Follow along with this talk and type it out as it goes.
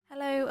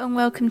and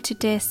welcome to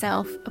Dear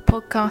Self, a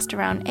podcast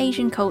around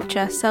Asian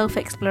culture,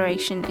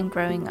 self-exploration and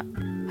growing up.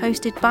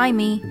 Hosted by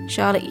me,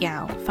 Charlotte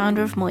Yao,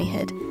 founder of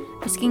Muihood,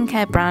 a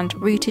skincare brand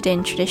rooted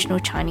in traditional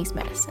Chinese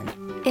medicine.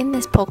 In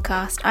this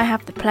podcast, I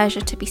have the pleasure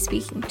to be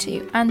speaking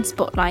to and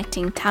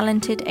spotlighting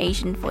talented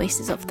Asian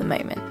voices of the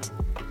moment.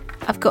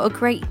 I've got a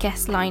great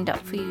guest lined up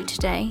for you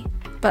today,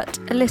 but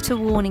a little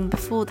warning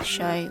before the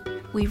show.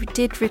 We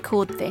did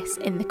record this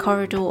in the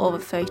corridor of a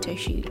photo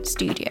shoot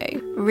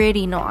studio,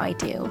 really not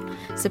ideal,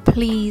 so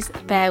please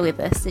bear with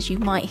us as you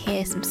might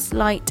hear some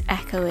slight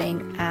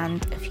echoing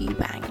and a few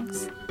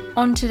bangs.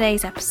 On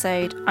today's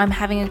episode, I'm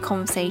having a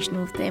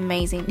conversation with the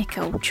amazing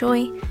Nicole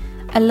Chui,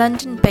 a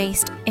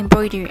London-based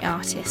embroidery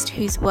artist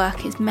whose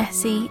work is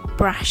messy,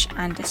 brash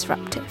and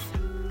disruptive.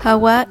 Her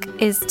work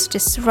is to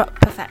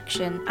disrupt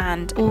perfection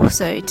and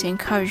also to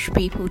encourage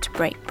people to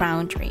break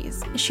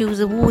boundaries. She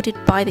was awarded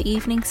by the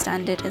Evening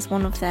Standard as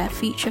one of their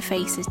Future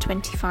Faces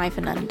 25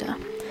 and under.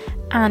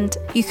 And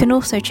you can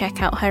also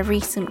check out her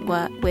recent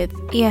work with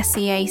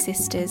ESEA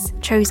Sisters'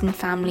 Chosen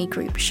Family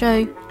group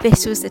show.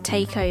 This was the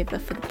takeover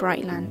for the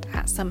Brightland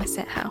at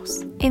Somerset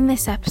House. In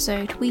this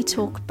episode, we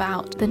talk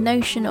about the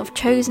notion of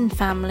chosen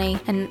family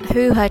and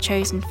who her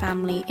chosen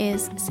family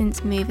is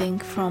since moving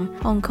from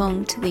Hong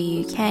Kong to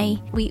the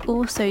UK. We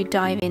also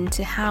dive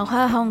into how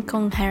her Hong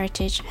Kong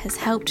heritage has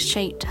helped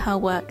shape her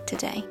work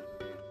today.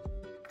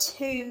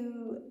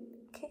 To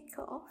kick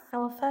off,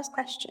 our first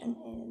question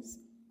is,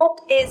 what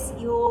is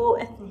your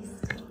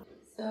ethnicity?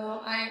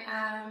 So I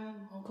am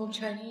Hong Kong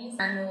Chinese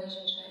and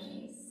Malaysian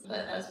Chinese,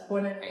 but I was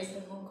born and raised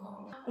in Hong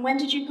Kong. When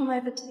did you come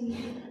over to the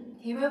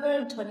UK? Came over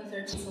in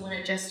 2013, so when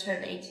I just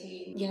turned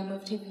 18. Yeah,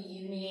 moved here for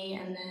uni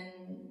and then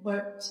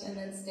worked and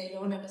then stayed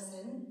on ever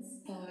since.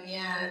 So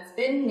yeah, it's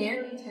been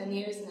nearly 10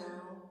 years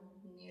now.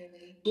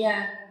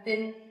 Yeah,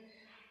 been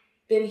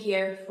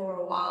here for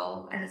a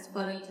while, and it's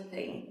funny to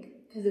think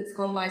because it's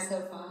gone by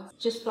so fast.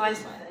 Just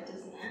flies by though,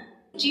 doesn't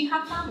it? Do you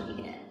have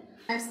family here?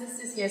 I have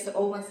sisters here, so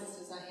all my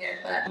sisters are here,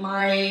 but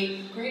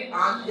my great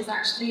aunt is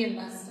actually in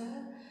Leicester,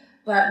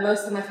 but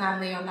most of my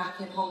family are back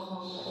in Hong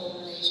Kong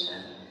or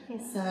Malaysia. Yeah.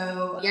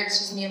 So yeah, it's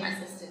just me and my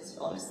sisters,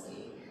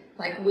 honestly.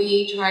 Like,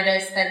 we try to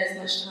spend as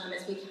much time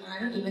as we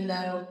can, even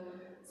though,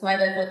 so I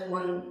live with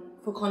one,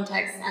 for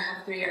context, I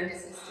have 3 younger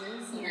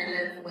sisters, and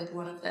I live with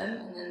one of them,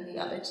 and then the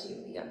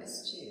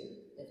youngest two,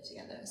 live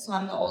together. So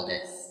I'm the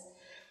oldest.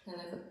 And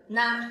I have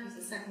Nat, who's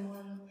the second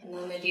one, and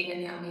then Nadine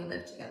and Naomi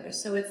live together.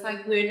 So it's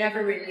like we're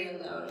never really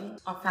alone.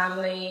 Our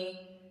family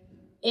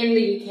in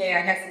the UK,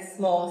 I guess, is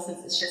small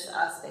since it's just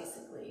us,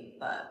 basically,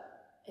 but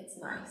it's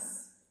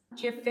nice.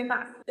 Do you ever been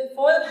back?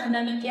 Before the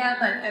pandemic, yeah,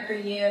 like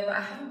every year, but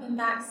I haven't been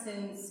back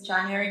since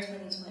January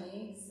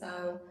 2020,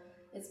 so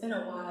it's been a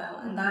while.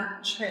 And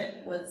that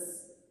trip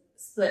was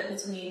split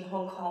between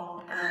Hong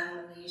Kong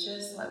and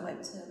Malaysia, so I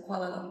went to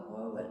Kuala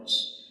Lumpur, which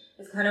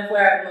is kind of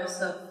where most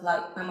of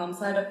like my mom's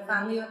side of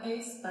family are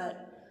based,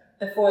 but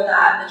before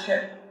that, the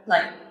trip,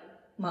 like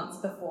months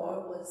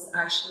before, was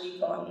actually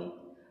gone.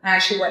 I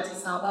actually went to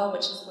Sabah,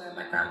 which is where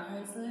my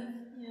grandparents live,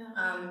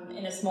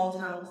 in a small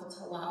town called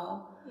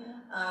Tawau.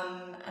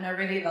 And I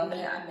really love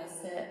it. I miss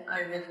it.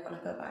 I really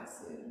want to go back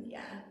soon.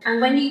 Yeah.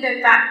 And when you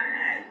go back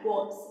there,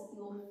 what's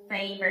your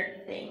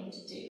favourite thing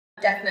to do?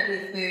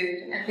 Definitely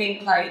food. I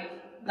think like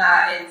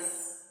that is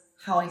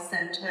how I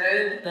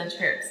center the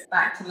trips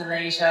back to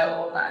Malaysia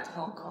or back to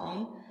Hong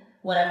Kong.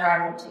 Whatever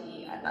I want to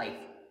eat, I like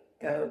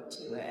go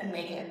to it and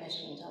make it a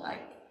mission to like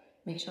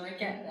make sure I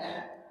get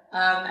there.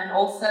 And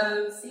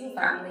also seeing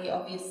family,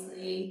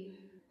 obviously,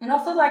 and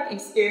also like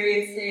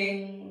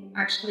experiencing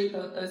actually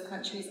both those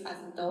countries as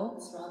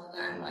adults rather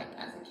than like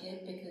as a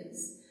kid,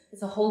 because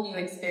it's a whole new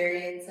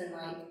experience. And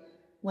like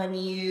when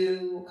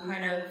you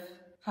kind of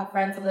have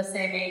friends of the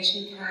same age,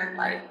 you can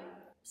like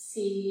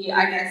see,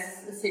 I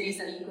guess, the cities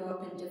that you grew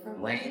up in different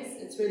ways.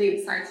 It's really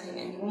exciting,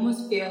 and you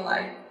almost feel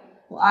like,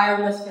 well, I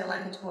almost feel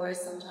like a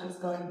tourist sometimes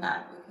going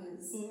back,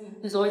 because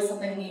there's always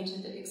something new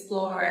to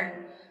explore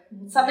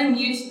and something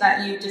new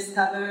that you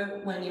discover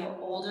when you're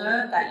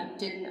older that you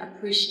didn't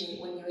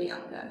appreciate when you were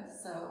younger.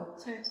 So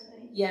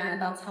totally. Yeah,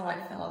 that's how I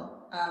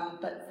felt.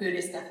 But food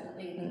is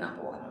definitely the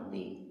number one on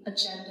the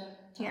agenda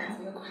to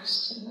answer your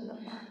question.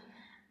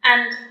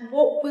 And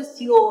what was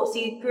so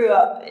you grew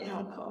up in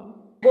Hong Kong.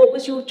 What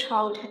was your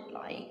childhood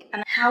like,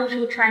 and how was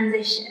your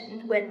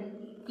transition when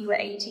you were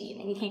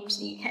 18 and you came to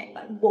the UK?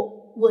 Like,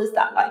 what was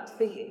that like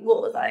for you?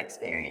 What was that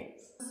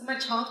experience? So my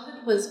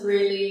childhood was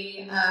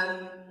really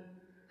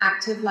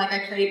active. Like,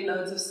 I played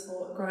loads of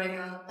sport growing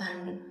up,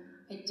 and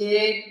I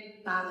did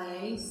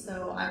ballet,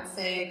 so I'd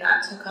say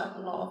that took up a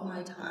lot of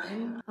my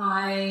time.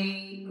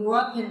 I grew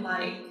up in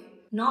like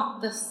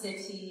not the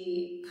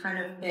city kind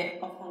of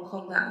bit of Hong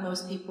Kong that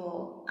most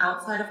people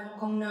outside of Hong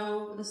Kong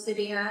know the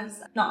city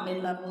as. Not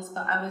mid-levels,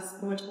 but I was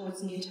more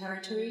towards new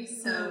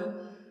territories. So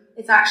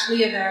it's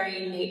actually a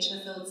very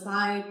nature-filled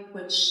side,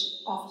 which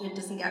often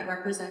doesn't get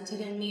represented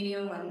in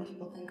media when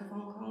people think of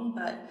Hong Kong.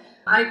 But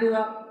I grew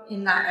up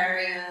in that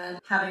area,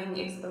 having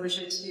the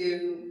exposure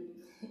to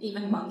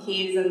even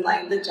monkeys and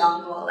like the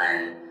jungle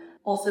and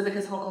also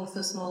because Hong Kong's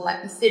so small,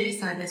 like the city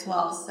side as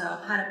well. So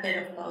I had a bit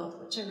of both,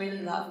 which I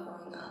really love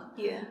growing up.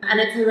 Yeah. And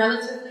it's a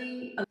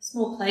relatively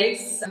small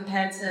place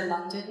compared to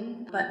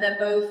London, but they're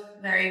both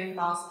very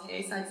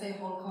fast-paced. I'd say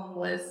Hong Kong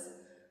was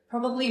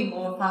probably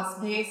more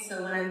fast-paced.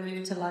 So when I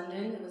moved to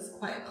London, it was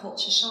quite a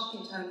culture shock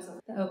in terms of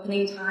the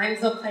opening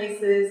times of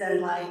places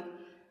and like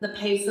the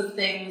pace of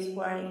things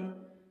weren't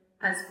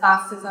as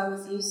fast as I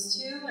was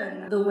used to,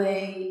 and the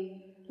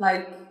way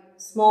like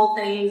small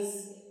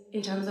things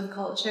in terms of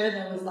culture,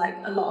 there was like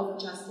a lot of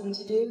adjusting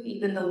to do.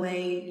 Even the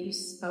way you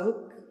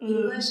spoke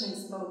English and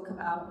spoke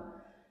about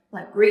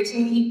like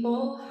greeting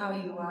people, how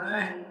you were,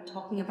 and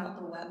talking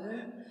about the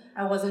weather.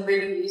 I wasn't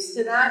really used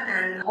to that.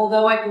 And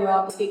although I grew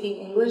up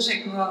speaking English,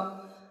 I grew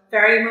up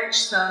very much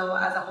so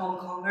as a Hong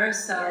Konger.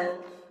 So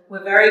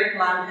we're very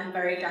blunt and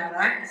very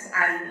direct.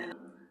 And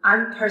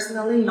I'm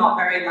personally not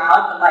very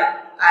loud, but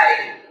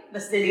like the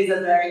city's a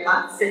very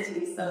loud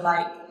city. So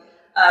like,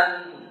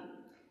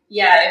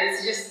 yeah, it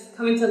was just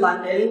coming to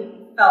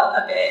London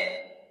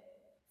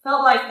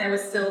felt like there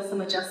was still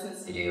some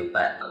adjustments to do,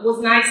 but it was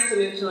nice to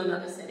move to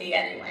another city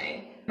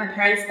anyway. My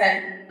parents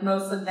spent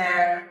most of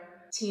their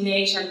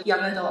teenage and young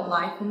adult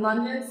life in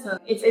London, so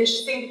it's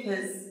interesting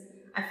because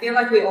I feel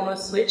like we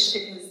almost switched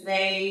because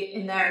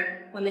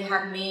when they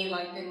had me,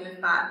 like they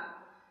moved back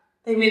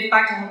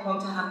to Hong Kong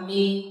to have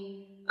me,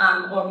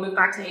 or moved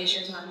back to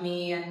Asia to have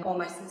me and all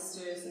my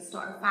sisters and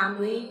start a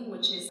family,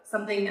 which is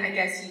something I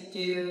guess you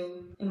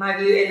do, in my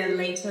view, in a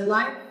later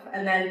life.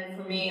 And then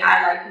for me,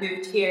 I like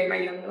moved here in my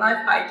younger life,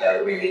 but I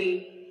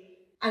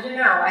don't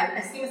know,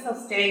 I see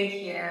myself staying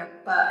here,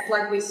 but it's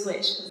like we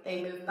switched because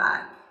they moved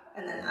back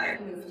and then I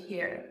moved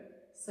here.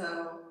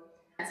 So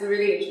it's a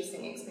really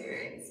interesting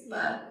experience,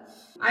 but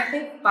I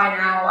think by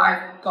now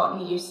I've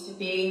gotten used to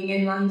being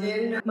in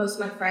London. Most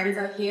of my friends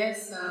are here,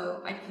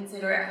 so I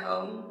consider it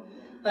home.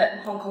 But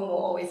Hong Kong will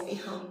always be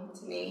home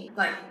to me.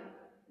 Like,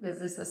 this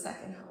is the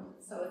second home,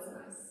 so it's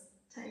nice.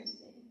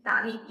 Totally.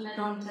 That led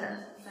on to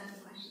the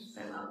second question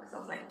so well, because I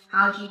was like,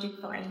 how do you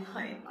define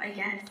home? I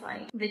guess,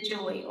 like, the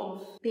joy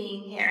of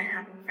being here and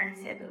having friends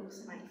here, but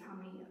also, like,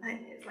 family.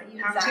 It's like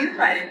you have two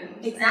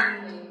homes.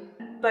 Exactly.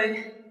 Both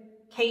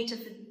cater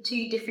for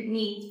two different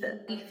needs,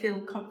 but you feel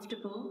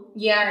comfortable.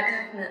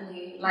 Yeah,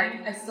 definitely.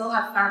 Like, I still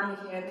have family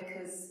here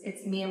because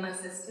it's me and my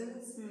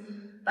sisters.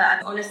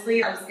 But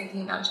honestly, I was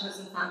thinking about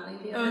chosen family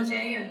the other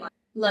day, and like,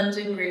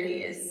 London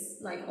really is,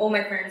 like, all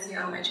my friends here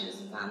are my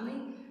chosen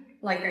family.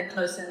 Like, they're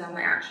closer than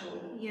my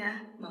actual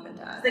mum and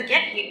dad. They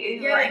get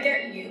you. Yeah, they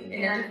get you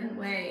in a different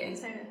way.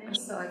 And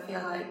so I feel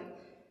like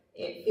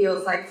it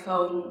feels like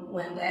home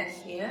when they're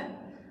here.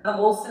 But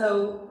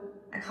also,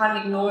 I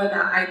can't ignore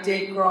that I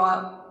did grow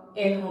up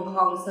in Hong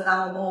Kong, so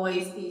that will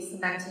always be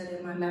cemented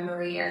in my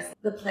memory as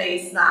the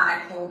place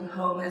that I called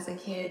home as a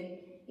kid.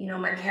 You know,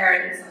 my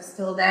parents are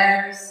still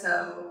there,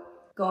 so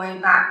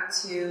going back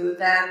to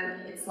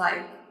them, it's like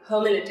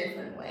home in a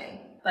different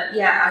way. But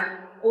yeah,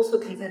 I also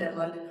consider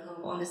London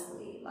home,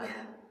 honestly, like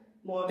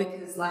more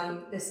because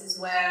like this is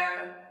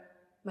where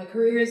my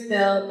career is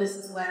built, this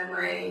is where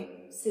my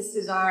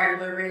sisters are,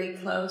 and we're really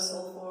close,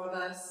 all four of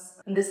us.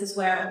 And this is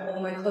where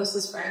all my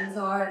closest friends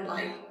are, and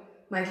like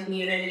my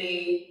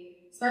community,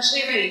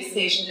 especially my East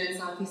Asian and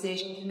Southeast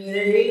Asian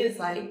community, is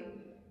like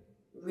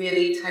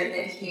really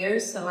tight-knit here,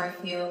 so I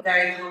feel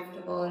very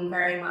comfortable and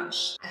very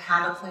much I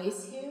have a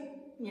place here.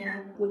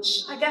 Yeah.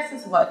 Which I guess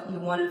is what you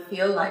want to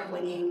feel like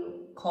when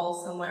you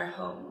call somewhere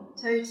home.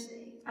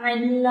 Totally. And I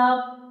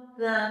love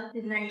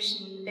the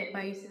notion that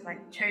both is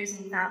like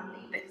chosen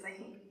family, because I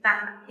think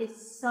that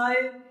is so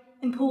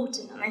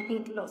important, and I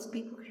think lots of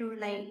people can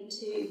relate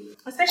to,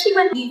 especially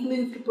when you've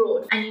moved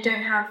abroad and you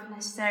don't have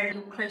necessarily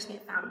your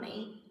close-knit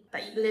family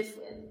that you live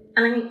with.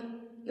 And I think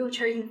your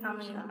chosen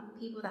family are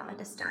people that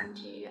understand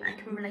you and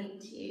can relate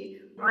to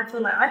you. I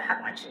feel like I've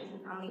had my chosen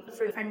family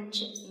through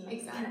friendships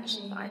and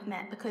connections that I've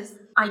met, because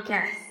I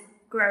guess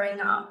growing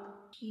up,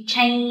 you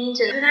change,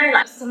 and I don't know,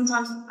 like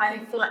sometimes I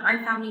feel like my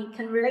family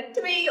can relate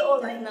to me, or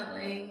like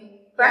definitely.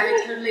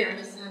 I totally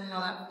understand how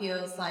that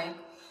feels, like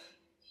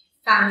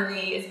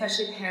family,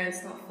 especially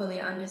parents not fully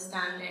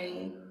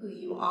understanding who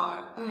you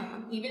are.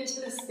 Even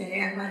to this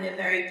day, I find it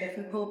very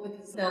difficult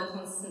because they'll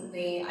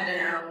constantly, I don't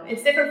know,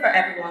 it's different for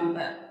everyone,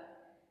 but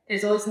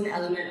there's always an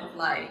element of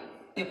like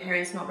your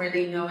parents not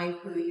really knowing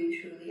who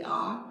you truly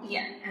are.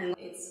 Yeah. And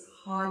it's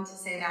hard to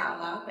say that out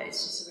loud, but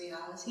it's just a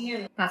reality.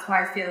 And that's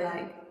why I feel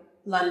like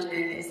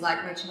London is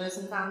like my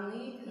chosen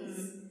family,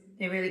 because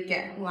they really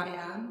get who I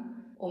am.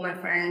 All my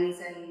friends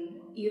and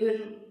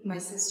even my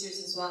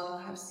sisters as well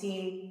have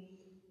seen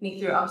me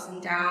through ups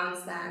and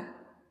downs that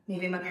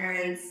maybe my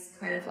parents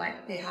kind of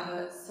like, they have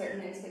a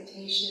certain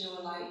expectation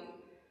or like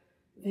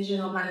vision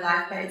of my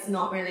life, but it's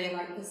not really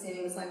like the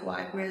same as like what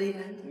I've really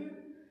been through.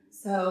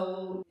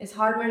 So it's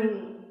hard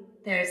when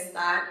there's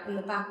that in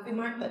the back of your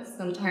mind, but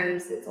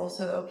sometimes it's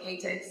also okay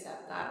to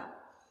accept that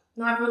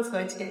not everyone's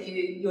going to get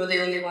you. You're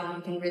the only one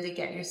who can really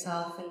get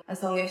yourself. And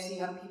as long as you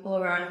have people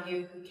around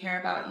you who care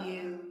about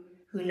you,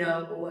 who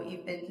know what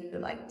you've been through,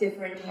 like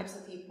different types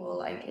of people,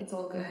 like it's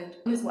all good.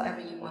 It's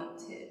whatever you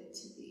want it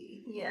to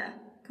be. Yeah,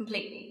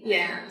 Completely.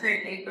 Yeah.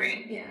 Totally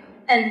agree. Yeah.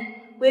 And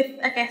with,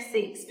 I guess,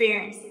 the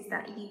experiences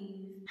that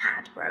you've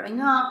had growing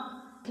up,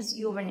 because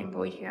you're an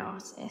embroidery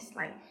artist,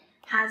 like,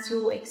 has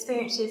your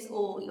experiences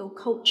or your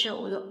culture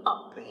or your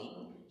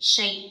upbringing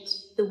shaped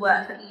the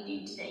work that you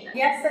do today?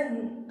 Yes,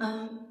 and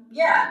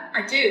yeah,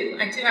 I do.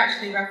 I do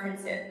actually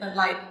reference it, but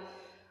like,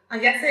 I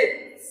guess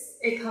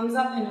it comes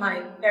up in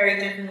like very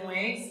different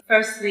ways.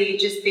 Firstly,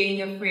 just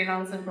being a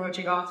freelance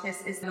embroidery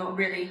artist is not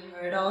really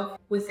heard of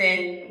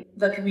within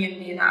the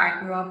community that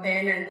I grew up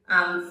in,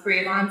 and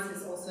freelance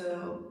is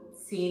also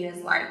seen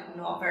as like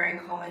not very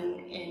common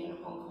in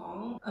Hong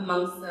Kong.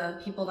 Amongst the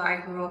people that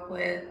I grew up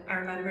with, I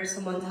remember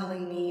someone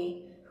telling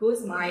me, who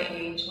was my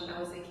age when I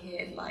was a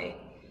kid, like,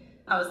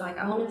 I was like,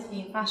 I wanted to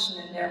be in fashion,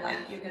 and they're like,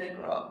 you're gonna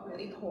grow up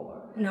really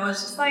poor. And I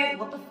was just like,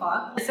 what the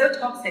fuck? It's so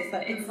toxic,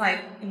 but it's like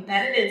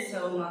embedded in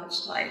so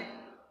much like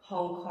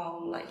Hong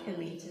Kong, like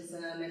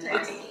elitism and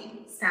like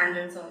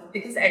standards of,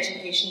 because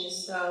education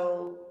is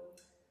so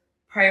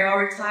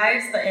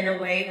prioritized, but in a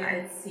way that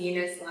it's seen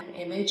as like an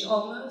image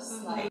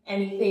almost. Like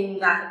anything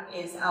that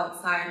is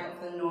outside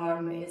of the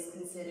norm is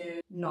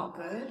considered not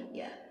good.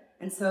 Yeah.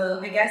 And so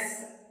I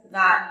guess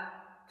that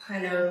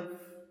kind of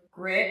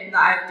grit that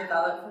I've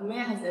developed from it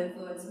has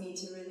influenced me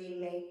to really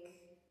make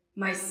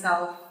my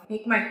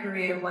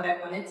career what I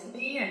want it to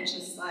be. And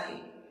just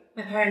like,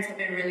 my parents have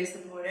been really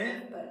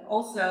supportive, but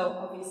also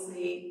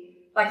obviously,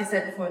 like I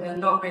said before, they'll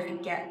not really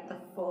get the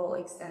full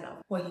extent of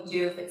what you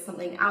do if it's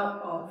something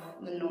out of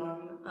the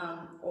norm,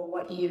 or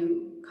what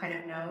you kind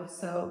of know.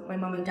 So my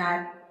mom and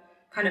dad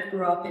kind of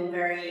grew up in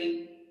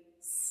very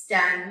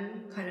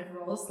STEM kind of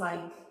roles,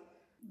 like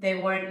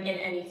they weren't in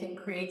anything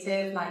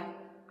creative. Like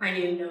I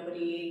knew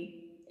nobody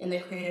in the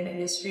creative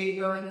industry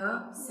growing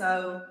up,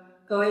 so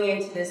going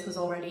into this was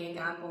already a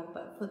gamble,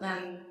 but for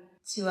them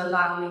to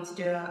allow me to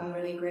do it, I'm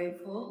really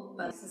grateful.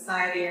 But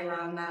society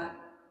around that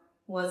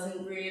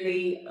wasn't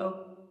really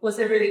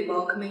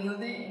welcoming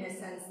of it, in a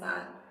sense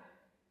that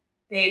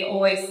they'd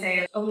always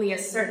say only a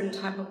certain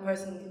type of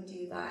person can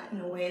do that,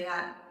 in a way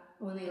that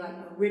only like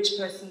a rich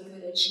person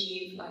could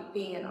achieve like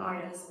being an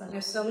artist. But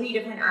there's so many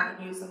different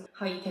avenues of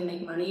how you can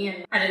make money,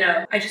 and I don't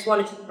know, I just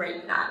wanted to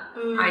break that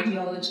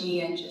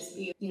ideology and just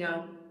be,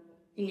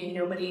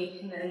 nobody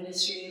in the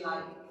industry.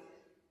 Like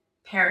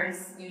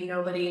parents knew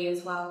nobody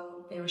as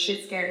well. They were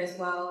shit scared as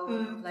well,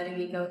 letting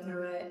me go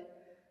through it.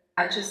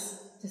 I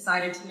just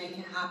decided to make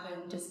it happen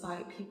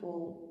despite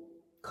people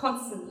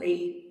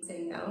constantly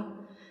saying no.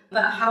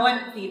 But how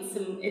it feeds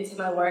into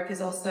my work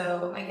is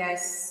also, I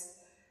guess,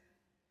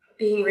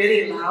 being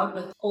really loud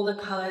with all the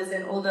colors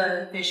and all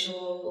the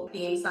visual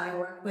themes that I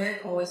work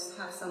with always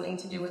have something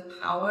to do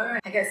with power.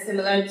 I guess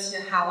similar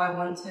to how I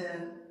want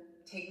to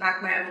take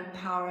back my own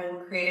power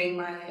and creating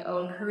my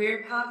own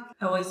career path.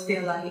 I always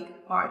feel like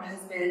art has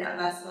been a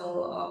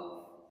vessel of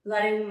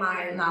letting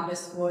my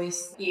loudest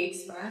voice be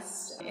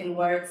expressed in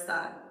words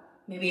that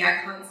maybe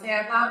I can't say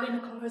out loud in a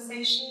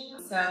conversation.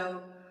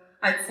 So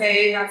I'd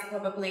say that's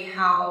probably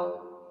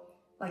how,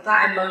 like,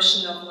 that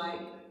emotion of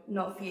like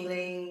not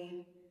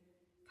feeling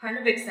kind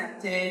of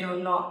accepted or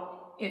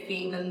not it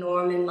being the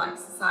norm in like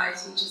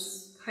society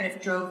just kind of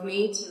drove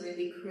me to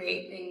really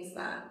create things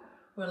that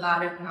were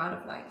loud and proud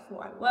of like who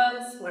I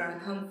was, where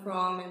I come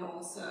from, and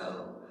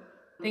also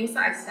things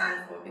that I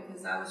stand for,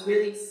 because I was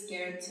really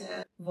scared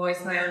to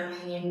voice my own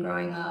opinion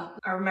growing up.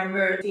 I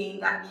remember being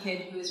that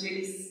kid who was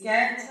really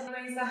scared to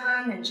raise a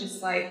hand and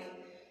just like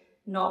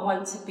not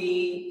want to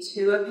be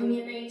too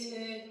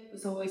opinionated.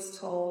 Was always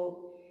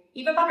told,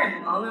 even by my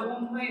mom at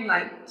one point,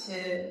 like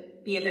to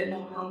be a bit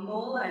more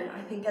humble. And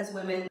I think as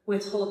women, we're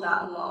told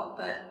that a lot,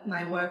 but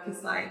my work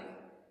is like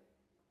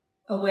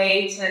a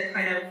way to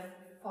kind of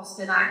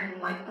foster that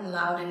in like a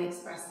loud and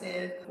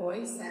expressive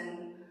voice.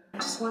 And I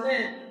just want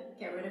to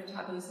get rid of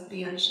taboos and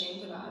be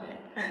unashamed about it.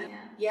 And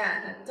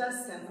yeah, that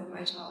does stem from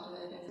my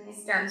childhood, and it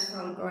stems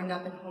from growing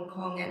up in Hong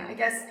Kong. And I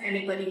guess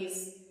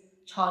anybody's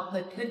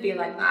childhood could be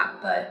like that,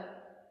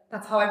 but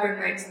that's how I bring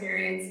my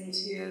experience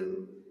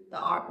into the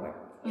artwork.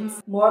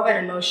 It's more of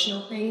an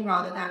emotional thing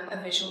rather than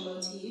a visual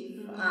motif.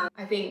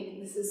 I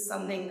think this is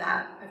something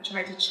that I've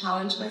tried to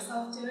challenge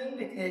myself doing,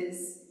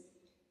 because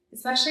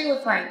especially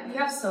with like, we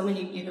have so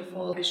many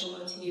beautiful visual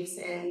motifs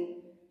in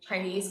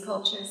Chinese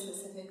culture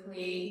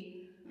specifically,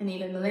 and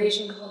even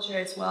Malaysian culture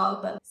as well.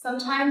 But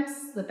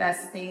sometimes the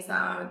best things that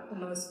are the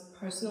most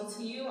personal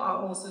to you are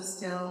also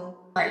still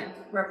like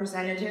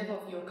representative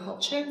of your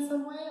culture in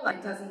some way. Like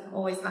it doesn't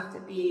always have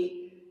to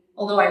be,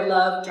 although I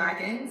love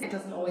dragons, it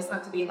doesn't always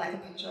have to be like a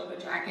picture of a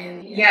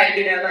dragon. Yeah,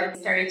 like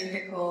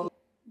stereotypical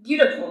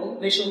beautiful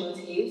visual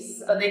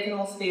motifs, but they can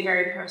also be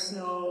very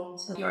personal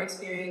to your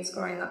experience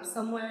growing up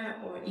somewhere,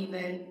 or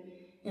even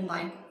in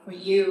like, for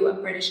you, a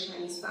British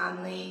Chinese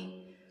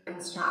family in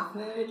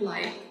Stratford,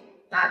 like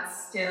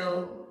that's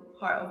still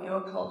part of your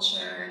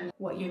culture. And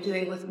what you're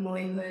doing with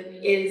Muihood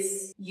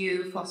is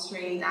you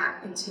fostering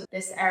that into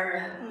this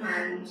era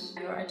and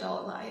your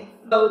adult life.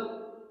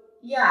 So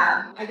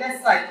yeah, I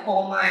guess like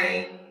all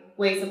my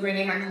ways of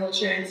bringing my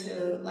culture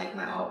into like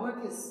my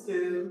artwork is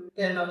through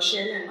the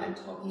emotion and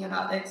like talking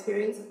about the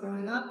experience of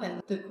growing up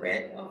and the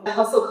grit of the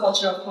hustle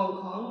culture of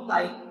Hong Kong,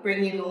 like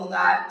bringing all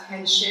that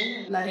tension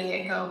and letting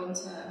it go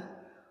into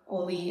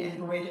all the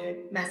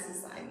embroidered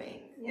messes that I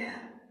make. Yeah,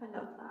 I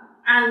love that.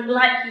 And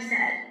like you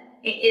said,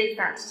 it is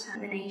that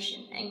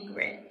determination and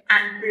grit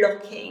and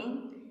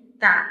blocking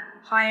that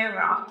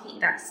hierarchy,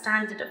 that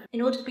standard of,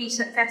 in order to be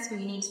successful,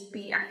 you need to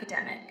be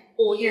academic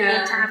or you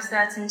need to have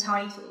certain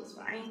titles,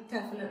 right?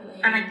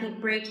 Definitely. And I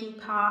think breaking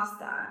past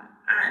that,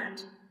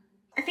 and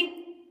I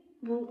think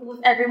with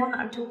everyone that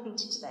I'm talking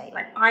to today,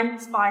 like I'm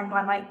inspired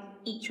by like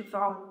each of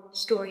our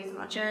stories and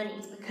our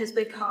journeys because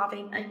we're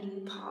carving a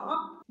new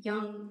path.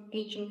 Young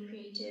Asian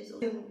creators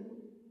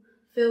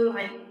feel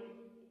like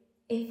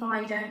if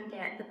I don't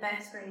get the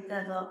best grades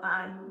ever,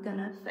 I'm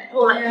gonna fail.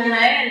 Or like, you know,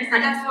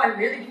 and that's how I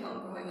really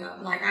felt growing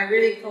up. Like I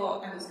really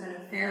thought I was gonna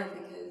fail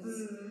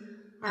because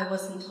I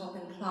wasn't top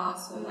in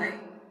class, or like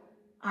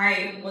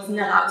I wasn't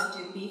allowed to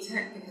do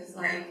BTEC because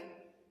like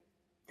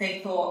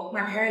they thought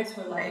my parents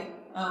were like,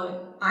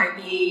 oh,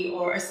 IB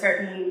or a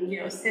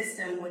certain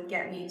system would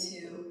get me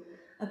to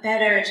a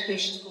better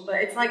education school. But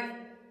it's like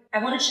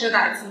I want to show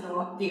that it's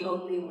not the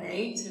only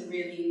way to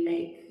really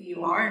make who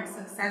you are, and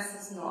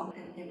success is not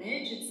an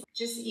image. It's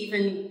just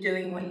even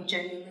doing what you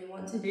genuinely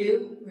want to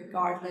do,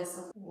 regardless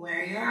of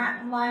where you're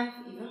at in life.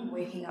 Even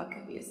waking up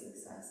can be a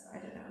success. I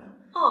don't know.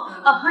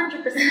 Oh,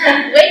 100%.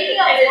 Waking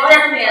up is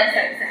definitely a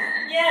success.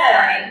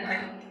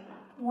 Yeah.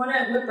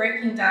 We're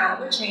breaking down,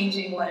 we're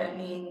changing what it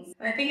means.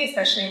 And I think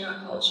especially in our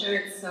culture,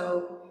 it's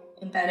so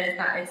embedded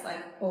that it's like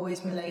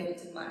always related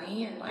to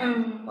money, and like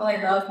well, I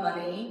love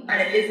money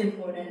and it is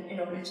important in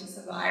order to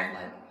survive.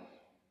 Like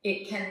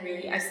it can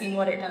really, I've seen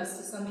what it does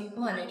to some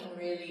people and it can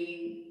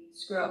really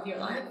screw up your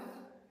life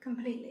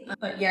completely.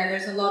 But yeah,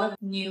 there's a lot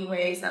of new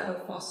ways that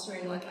we're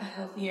fostering like a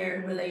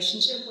healthier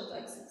relationship with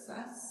like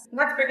success. And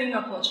that's bringing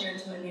our culture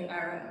into a new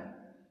era.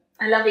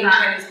 I love being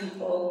Chinese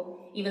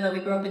people, even though we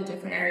grew up in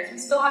different areas, we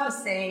still have the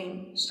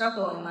same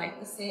struggle and like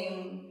the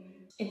same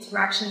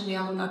interactions we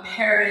have with our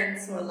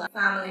parents or like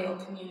family or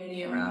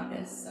community around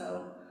us.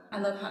 So I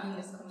love having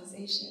this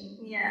conversation.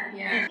 Yeah.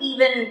 And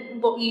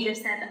even what you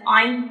just said,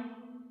 I'm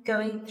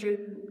going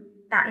through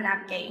that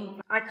navigating.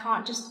 I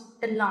can't just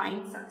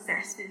align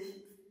success with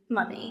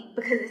money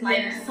because it's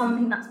like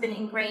something that's been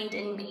ingrained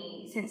in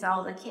me since I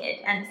was a kid,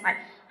 and it's like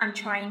I'm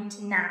trying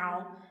to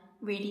now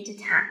really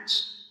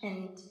detach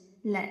and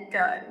let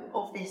go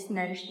of this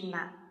notion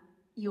that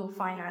your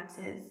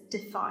finances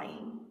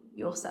define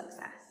your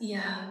success.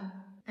 Yeah.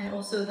 And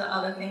also the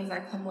other things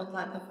that come with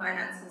like the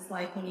finances,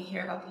 like when you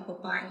hear about people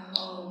buying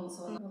homes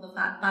or all of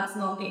that, that's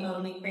not the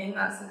only thing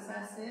that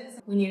success is.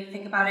 We need to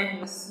think about it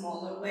in the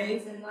smaller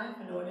ways in life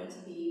in order to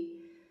be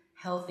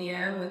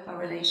healthier with our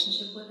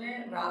relationship with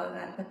it, rather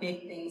than the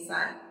big things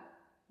that,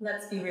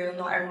 let's be real,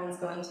 not everyone's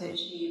going to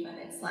achieve, and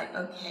it's like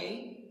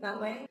okay that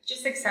way.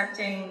 Just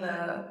accepting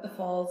the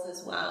falls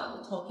as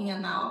well. Talking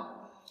about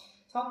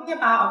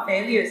our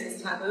failures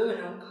is taboo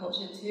in our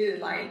culture too.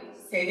 Like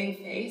saving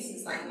face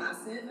is like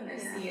massive, and I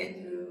see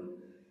it through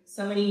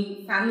so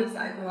many families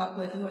that I grew up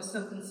with who are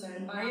so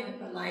concerned by it,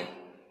 but like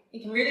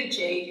it can really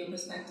jade your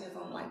perspective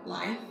on like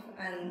life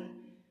and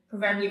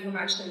prevent you from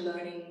actually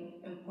learning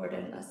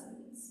important lessons.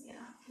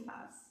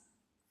 That's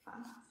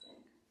fantastic.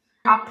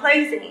 Our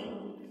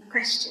closing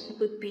question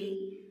would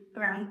be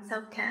around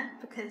self-care,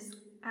 because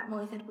at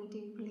Muihood we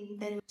do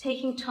believe in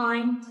taking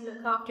time to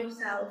look after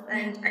yourself,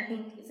 and I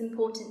think it's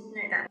important to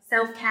know that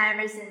self-care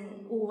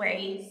isn't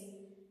always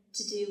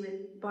to do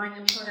with buying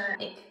a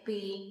product. It could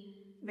be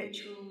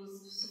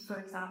rituals. So for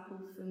example,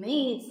 for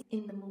me, it's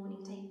in the morning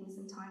taking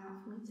some time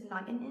out for me to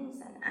light an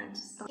incense and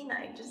just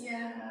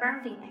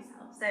grounding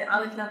myself. So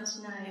I would love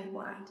to know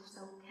what act of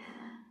self-care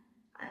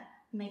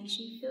makes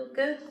you feel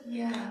good.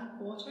 Yeah,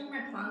 watering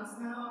my plants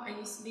now. I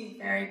used to be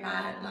very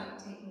bad at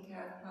like taking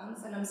care of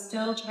plants, and I'm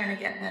still trying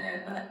to get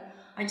better, but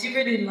I do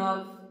really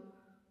love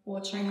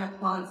watering my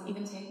plants,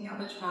 even taking out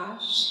the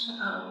trash.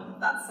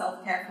 That's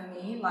self-care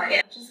for me,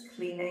 like just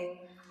cleaning.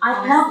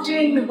 I love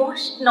doing the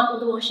not all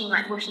the washing,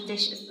 like washing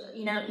dishes,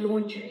 but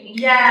laundry.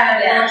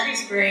 Yeah,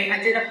 laundry's great.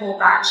 I did a whole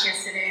batch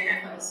yesterday and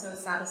it felt so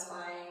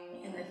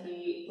satisfying in the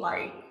heat,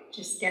 like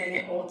just getting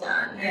it all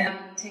done. And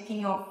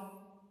taking off,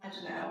 I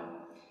don't know,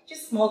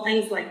 just small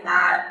things like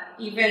that.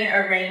 Even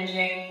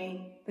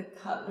arranging the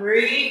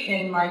cutlery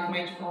in like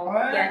my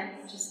drawer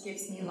just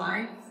gives me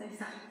life. So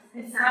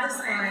it's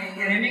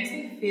satisfying and it makes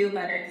me feel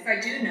better, because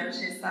I do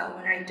notice that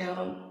when I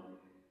don't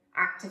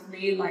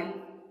actively like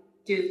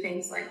do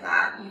things like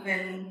that,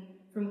 even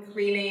from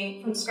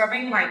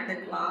scrubbing like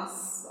the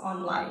glass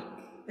on like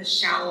the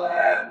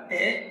shower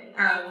bit,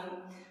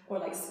 or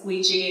like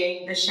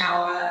squeegeeing the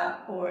shower,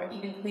 or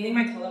even cleaning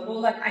my toilet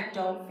bowl, like I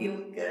don't feel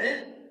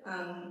good.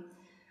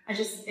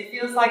 It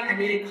feels like I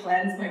need to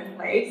cleanse my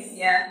place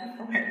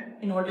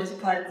in order to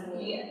cleanse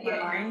my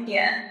mind.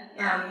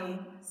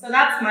 So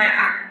that's my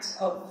act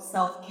of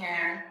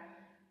self-care.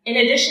 In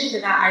addition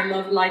to that, I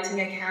love lighting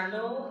a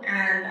candle,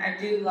 and I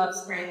do love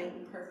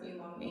spraying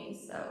perfume on me.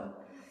 So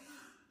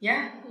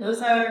Yeah,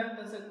 those are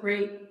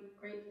great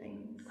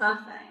things.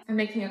 Perfect. I'm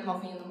making a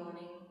coffee in the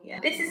morning. Yeah.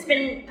 This has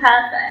been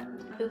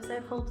perfect. I feel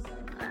so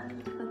wholesome. I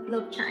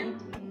love chatting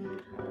to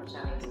you. I love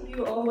chatting to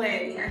you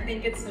always. I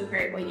think it's so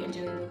great what you're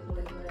doing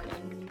with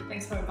Muihood.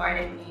 Thanks for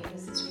inviting me.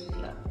 This is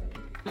really lovely.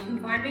 You can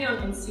find me on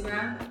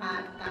Instagram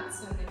at That's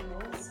So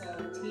Nicole. So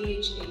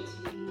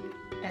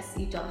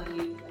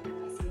THATSEW.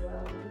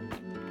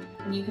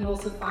 And you can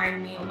also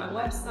find me on my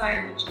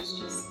website, which is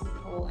just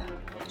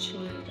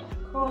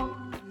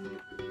NicoleChui.com.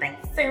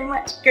 Thanks so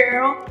much,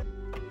 girl.